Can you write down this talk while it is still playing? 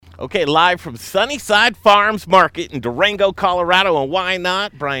Okay, live from Sunnyside Farms Market in Durango, Colorado. And why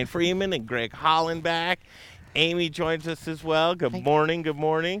not? Brian Freeman and Greg Hollenbach. Amy joins us as well. Good morning. Good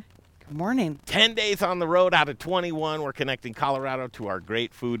morning. Good morning. 10 days on the road out of 21. We're connecting Colorado to our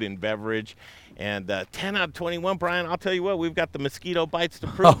great food and beverage. And 10 out of 21, Brian, I'll tell you what, we've got the mosquito bites to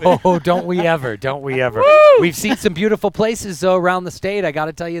prove it. Oh, don't we ever. Don't we ever. We've seen some beautiful places, though, around the state. I got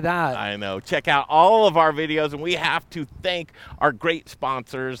to tell you that. I know. Check out all of our videos, and we have to thank our great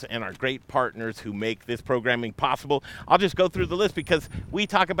sponsors and our great partners who make this programming possible. I'll just go through the list because we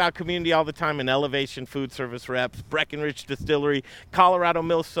talk about community all the time in Elevation Food Service Reps, Breckenridge Distillery, Colorado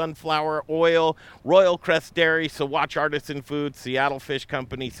Mills Sunflower Oil, Royal Crest Dairy, Saguache Artisan Foods, Seattle Fish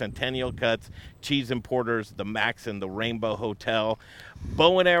Company, Centennial Cuts, Cheese Importers, the Max and the Rainbow Hotel,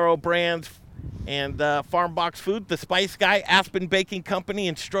 Bow and Arrow Brands, and Farm Box Food, the Spice Guy, Aspen Baking Company,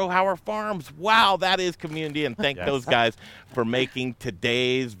 and Strohauer Farms. Wow, that is community, and thank those guys for making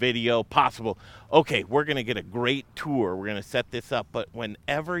today's video possible. Okay, we're going to get a great tour. We're going to set this up, but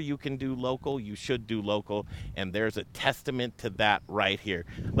whenever you can do local, you should do local, and there's a testament to that right here.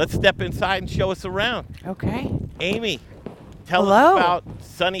 Let's step inside and show us around. Okay. Amy, tell us about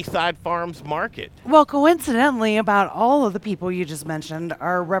Sunnyside Farms Market. Well, coincidentally, about all of the people you just mentioned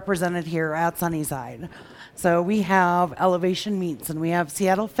are represented here at Sunnyside. So we have Elevation Meats and we have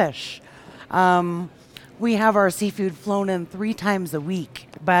Seattle Fish. We have our seafood flown in 3 times a week,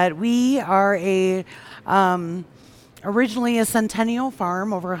 but we are originally a centennial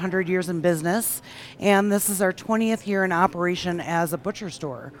farm, over 100 years in business, and this is our 20th year in operation as a butcher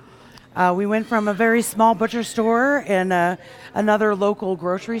store. We went from a very small butcher store and another local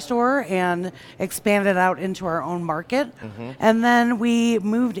grocery store and expanded out into our own market. And then we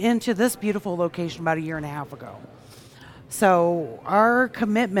moved into this beautiful location about 1.5 years ago. So our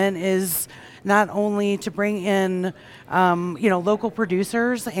commitment is not only to bring in local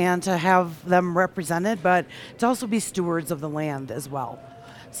producers and to have them represented, but to also be stewards of the land as well.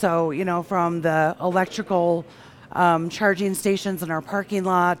 So, from the electrical charging stations in our parking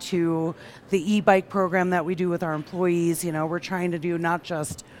lot to the e-bike program that we do with our employees. We're trying to do not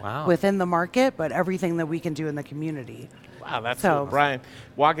just within the market, but everything that we can do in the community. Wow, that's cool. Brian,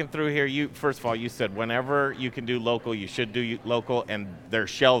 walking through here, first of all, you said whenever you can do local, you should do local, and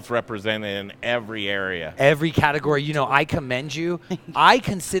there's shelves represented in every area. Every category. I commend you. I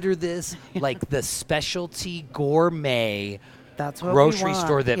consider this like the specialty gourmet grocery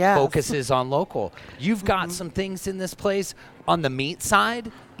store that focuses on local. You've got some things in this place on the meat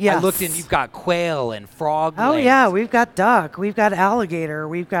side. Yes. I looked in, you've got quail and frog legs. legs. Yeah, we've got duck, we've got alligator,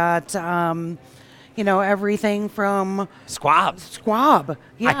 we've got everything from squab.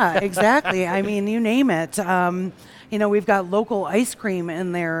 Yeah, exactly. I mean, you name it. We've got local ice cream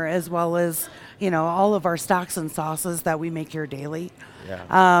in there, as well as all of our stocks and sauces that we make here daily. Yeah.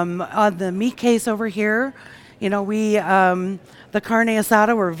 On the meat case over here, we the carne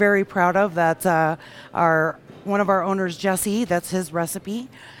asada we're very proud of. That's one of our owners, Jesse. That's his recipe.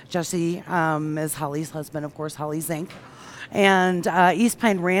 Jesse is Holly's husband, of course, Holly Zink. And East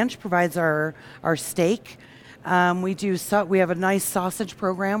Pine Ranch provides our steak. We have a nice sausage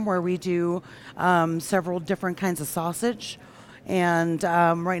program where we do several different kinds of sausage. And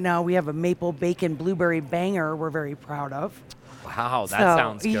right now we have a maple bacon blueberry banger we're very proud of. Wow, that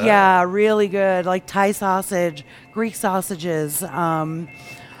sounds good. Yeah, really good. Like Thai sausage, Greek sausages. So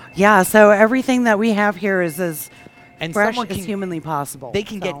everything that we have here is as fresh as humanly possible. They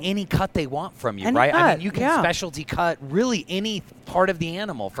can get any cut they want from you, right? I mean, you can specialty cut really any part of the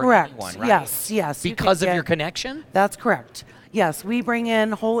animal for anyone, right? Yes. Because of your connection? That's correct. Yes, we bring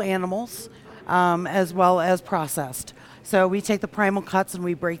in whole animals as well as processed. So we take the primal cuts and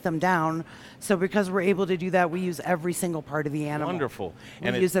we break them down. So because we're able to do that, we use every single part of the animal. Wonderful.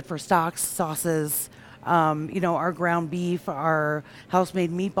 We use it for stocks, sauces, our ground beef, our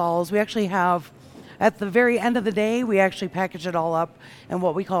house-made meatballs. We actually have, at the very end of the day, we actually package it all up in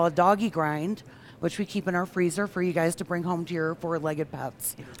what we call a doggy grind, which we keep in our freezer for you guys to bring home to your 4-legged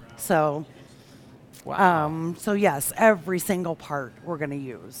pets. So, yes, every single part we're going to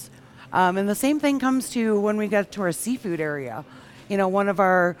use. And the same thing comes to when we get to our seafood area. One of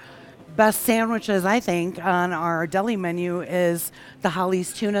our best sandwiches, I think, on our deli menu is the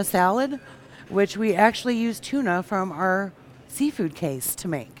Holly's tuna salad, which we actually use tuna from our seafood case to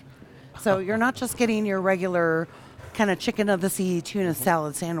make. So you're not just getting your regular kind of chicken of the sea tuna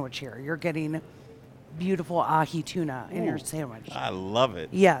salad sandwich here. You're getting beautiful ahi tuna in your sandwich. I love it.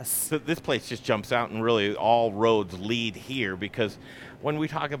 Yes. So this place just jumps out, and really all roads lead here, because when we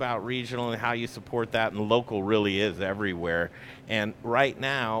talk about regional and how you support that, and local really is everywhere. And right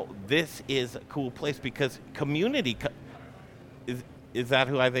now, this is a cool place because community Is that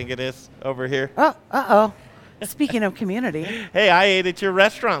who I think it is over here? Oh, uh-oh. Speaking of community. Hey, I ate at your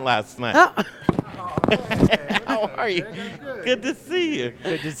restaurant last night. Oh. How are you? Good to see you.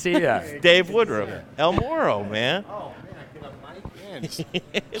 Good to see you. Dave Woodruff, El Moro, man.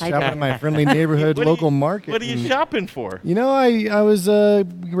 Shopping at my friendly neighborhood local market. What are you shopping for? You know, I was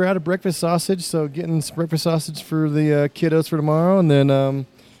we were out of breakfast sausage, so getting some breakfast sausage for the kiddos for tomorrow, and then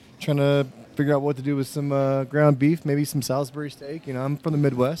trying to figure out what to do with some ground beef, maybe some Salisbury steak. You know, I'm from the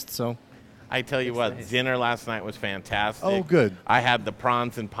Midwest, so. I tell you what, dinner last night was fantastic. Oh, good. I had the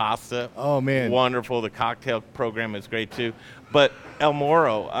prawns and pasta. Oh, man. Wonderful. The cocktail program is great, too. But El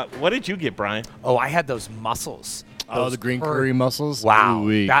Moro, what did you get, Brian? Oh, I had those mussels. The green curry mussels. Wow.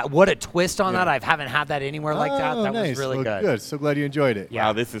 Ooh-wee. What a twist on that. I haven't had that anywhere like that. That nice. was really Well, good. Good. So glad you enjoyed it. Yeah.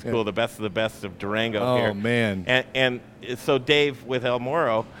 Wow, this is cool. The best of the best of Durango here. Oh, man. And so, Dave, with El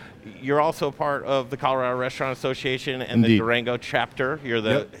Moro, you're also part of the Colorado Restaurant Association and Indeed. the Durango chapter. You're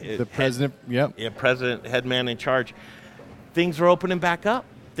the president. Yep. Yeah, president, head man in charge. Things are opening back up.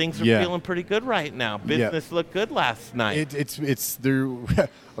 Things are feeling pretty good right now. Business looked good last night. It's there.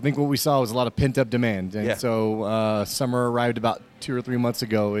 I think what we saw was a lot of pent up demand, and so summer arrived about 2 or 3 months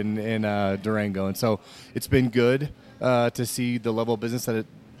ago in Durango, and so it's been good to see the level of business where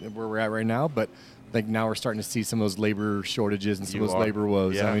we're at right now, but. I think now we're starting to see some of those labor shortages and some of those labor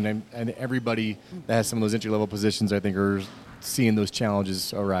woes. Yeah. I mean, and everybody that has some of those entry-level positions, I think, are seeing those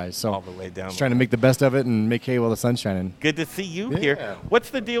challenges arise. So all the way down. Just trying to make the best of it and make hay while the sun's shining. Good to see you here. What's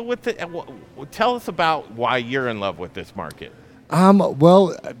the deal with it? Tell us about why you're in love with this market.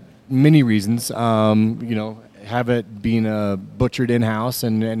 Well, many reasons. You know, have it being butchered in-house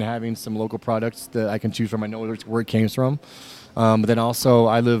and having some local products that I can choose from. I know where it came from. But then also,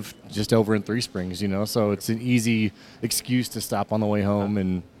 I live just over in Three Springs, you know, so it's an easy excuse to stop on the way home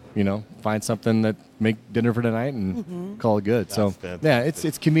and, you know, find something that make dinner for tonight and call it good. That's fantastic.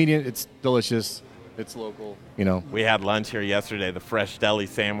 It's convenient, it's delicious, it's local, you know. We had lunch here yesterday, the fresh deli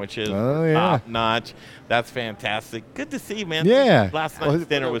sandwiches, top notch. That's fantastic. Good to see you, man. Yeah. Last night's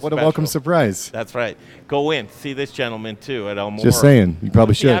dinner was what special. a welcome surprise. That's right. Go in, see this gentleman too at El Moro. Just saying, you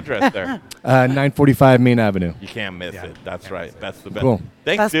probably should. What's the address there? 945 Main Avenue. You can't miss it. That's right. That's the best. Cool.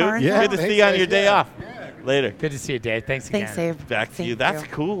 Thanks, Best dude. bar in Good to town. see you on your day off. Later. Good to see you, Dave. Thanks again. Thanks, Dave. Back to you. That's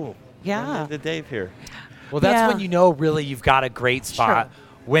cool. Yeah. The Dave here. Well, that's when you know really you've got a great spot. Sure.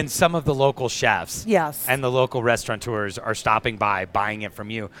 When some of the local chefs and the local restaurateurs are stopping by, buying it from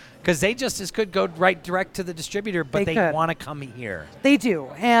you. Because they just as could go direct to the distributor, but they want to come here. They do.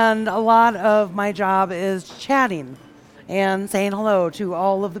 And a lot of my job is chatting and saying hello to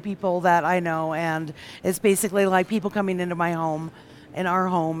all of the people that I know. And it's basically like people coming into my home, in our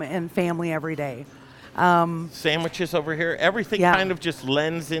home, and family every day. Sandwiches over here. Everything kind of just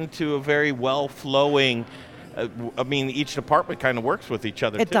lends into a very well-flowing I mean, each department kind of works with each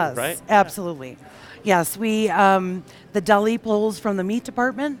other, it too, does, right? Absolutely. Yes, we the deli pulls from the meat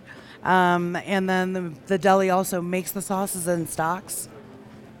department, and then the deli also makes the sauces and stocks.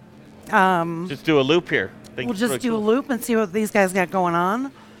 Just do a loop here. We'll just do a loop and see what these guys got going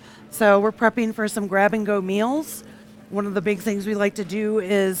on. So we're prepping for some grab-and-go meals. One of the big things we like to do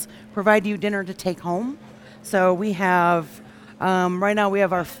is provide you dinner to take home. So we have, right now we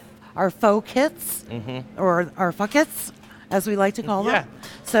have our faux kits, or our fuckets, as we like to call them.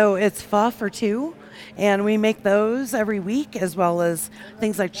 So it's pho for two, and we make those every week, as well as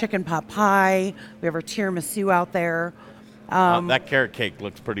things like chicken pot pie. We have our tiramisu out there. That carrot cake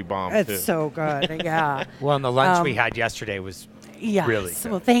looks pretty bomb, it's too. It's so good, yeah. Well, and the lunch we had yesterday was really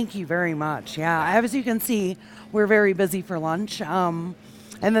good. Well, thank you very much. Yeah, as you can see, we're very busy for lunch.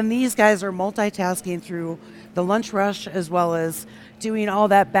 And then these guys are multitasking through the lunch rush as well as doing all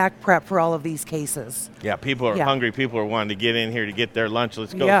that back prep for all of these cases. Yeah, people are hungry. People are wanting to get in here to get their lunch.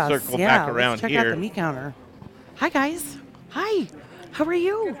 Let's go circle back around check here. Check out the meat counter. Hi, guys. Hi. How are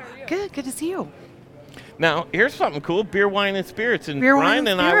you? Good. Good to see you. Now, here's something cool, beer, wine, and spirits. And Brian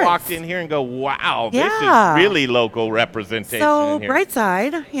and I walked in here and go, wow, this is really local representation So, in here. bright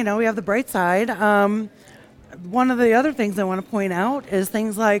side, we have the bright side. One of the other things I want to point out is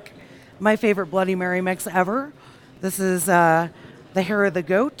things like my favorite Bloody Mary mix ever. This is the hair of the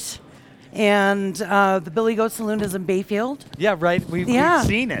goat. And the Billy Goat Saloon is in Bayfield. Yeah, right. We've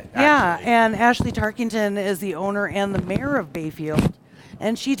seen it. Yeah, and Ashley Tarkington is the owner and the mayor of Bayfield.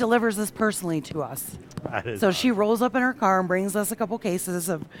 And she delivers this personally to us. So she rolls up in her car and brings us a couple cases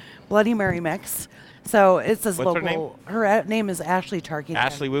of Bloody Mary mix. So it's as What's local. her name? Her name is Ashley Tarkington.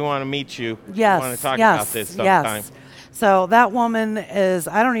 Ashley, we want to meet you. Yes. We want to talk about this sometime. Yes. So that woman is,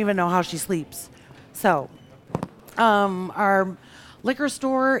 I don't even know how she sleeps. So our liquor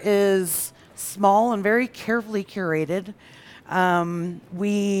store is small and very carefully curated.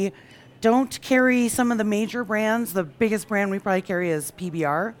 We don't carry some of the major brands. The biggest brand we probably carry is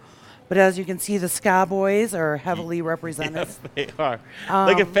PBR. But as you can see, the Ska Boys are heavily represented. Yes, they are.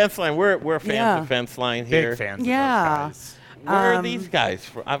 Look at Fence Line. We're fans of Fence Line here. Big fans of those guys. Where are these guys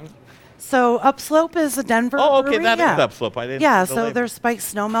from? So Upslope is a Denver brewery. That is Upslope. I didn't. Yeah, see the so label. their Spiked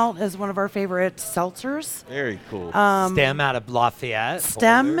Snowmelt is one of our favorite seltzers. Very cool. Stem out of Lafayette.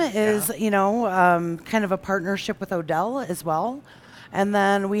 Stem Boulder, is, kind of a partnership with Odell as well. And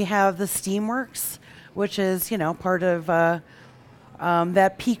then we have the Steamworks, which is, part of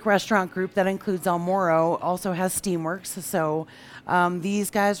that Peak restaurant group that includes El Moro, also has Steamworks. So these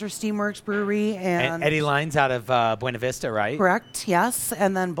guys are Steamworks Brewery. And Eddie Lines out of Buena Vista, right? Correct, yes.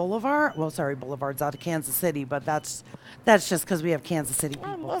 And then Boulevard. Well, sorry, Boulevard's out of Kansas City, but that's just because we have Kansas City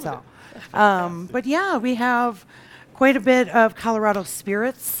people. So, but yeah, we have quite a bit of Colorado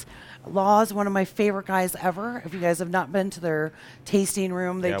spirits. Law is one of my favorite guys ever. If you guys have not been to their tasting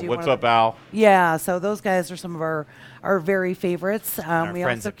room, they do. What's up, Al? Yeah, so those guys are some of our very favorites. Our we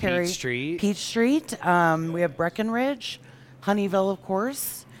friends also at carry Peach Street. Peach Street. We have Breckenridge, Honeyville, of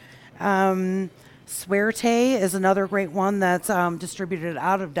course. Suerte is another great one that's distributed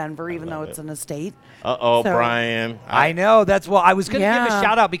out of Denver, even though it's an estate. So, Brian. I know. That's well. I was going to give Yeah. a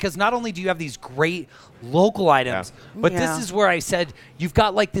shout out because not only do you have these great local items, but this is where I said you've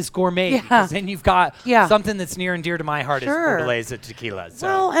got like this gourmet, because then you've got something that's near and dear to my heart is Fortaleza tequila. So.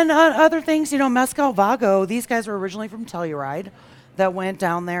 Well, and other things, Mezcal Vago. These guys were originally from Telluride, that went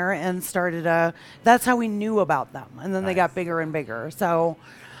down there and started. That's how we knew about them, and then they got bigger and bigger. So.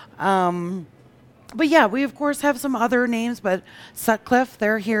 But yeah, we of course have some other names, but Sutcliffe,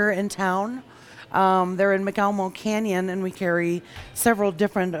 they're here in town. They're in McElmo Canyon, and we carry several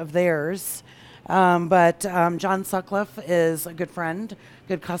different of theirs. But John Sutcliffe is a good friend,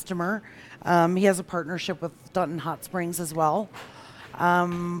 good customer. He has a partnership with Dutton Hot Springs as well.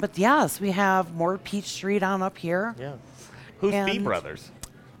 But yes, we have more Peach Street on up here. Yeah. Who's Fee Brothers?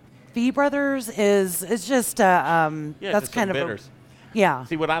 Fee Brothers is just that's kind of bitters. Yeah.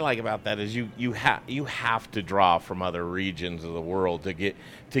 See, what I like about that is you have to draw from other regions of the world to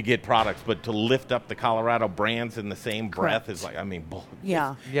get products, but to lift up the Colorado brands in the same breath is like,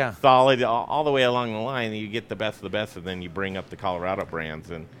 solid all the way along the line. You get the best of the best, and then you bring up the Colorado brands,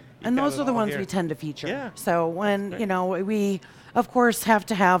 and those are the ones we tend to feature. Yeah. So when we of course have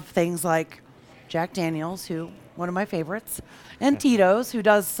to have things like Jack Daniels, who one of my favorites, and Tito's, who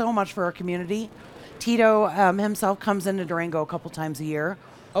does so much for our community. Tito himself comes into Durango a couple times a year.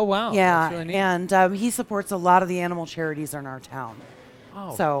 Oh, wow. Yeah, That's really neat. and he supports a lot of the animal charities in our town.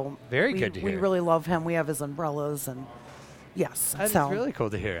 Oh, so very good to hear. We really love him. We have his umbrellas, and yes. That's really cool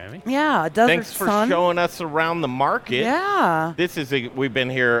to hear, Amy. Yeah, Desert Thanks for Sun. showing us around the market. Yeah. We've been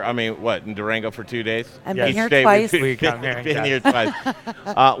here, in Durango for 2 days? I've been here twice. We come here. Been here twice.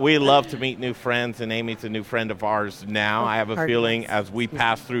 We love to meet new friends, and Amy's a new friend of ours now. I have a feeling as we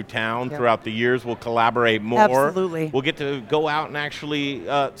pass through town throughout the years, we'll collaborate more. Absolutely. We'll get to go out and actually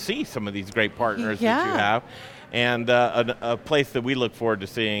see some of these great partners that you have. And a place that we look forward to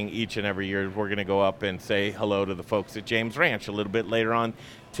seeing each and every year, we're going to go up and say hello to the folks at James Ranch a little bit later on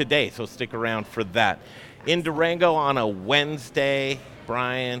today, so stick around for that. In Durango on a Wednesday,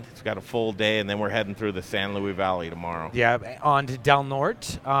 Brian, it's got a full day, and then we're heading through the San Luis Valley tomorrow. Yeah, on to Del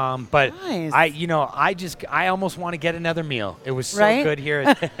Norte. But nice. I almost want to get another meal. It was so good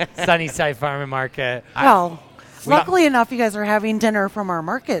here at Sunnyside Farms Market. Luckily enough, you guys are having dinner from our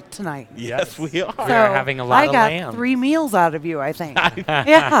market tonight. Yes, we are. So we are having a lot of lamb. I got 3 meals out of you, I think.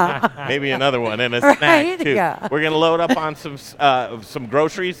 Yeah. Maybe another one and a snack, too. Yeah. We're going to load up on some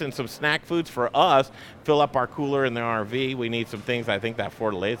groceries and some snack foods for us, fill up our cooler in the RV. We need some things. I think that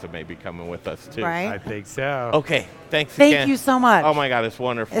Fortaleza may be coming with us, too. Right. I think so. Okay, thanks again. Thank you so much. Oh, my God, it's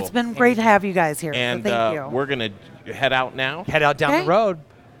wonderful. It's been great to have you guys here. And so thank you. we're going to head out now. Head out down the road.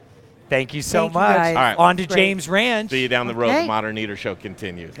 Thank you so Thank you, much. guys. All right. On to Great. James Ranch. See you down the road. The Modern Eater Show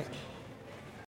continues.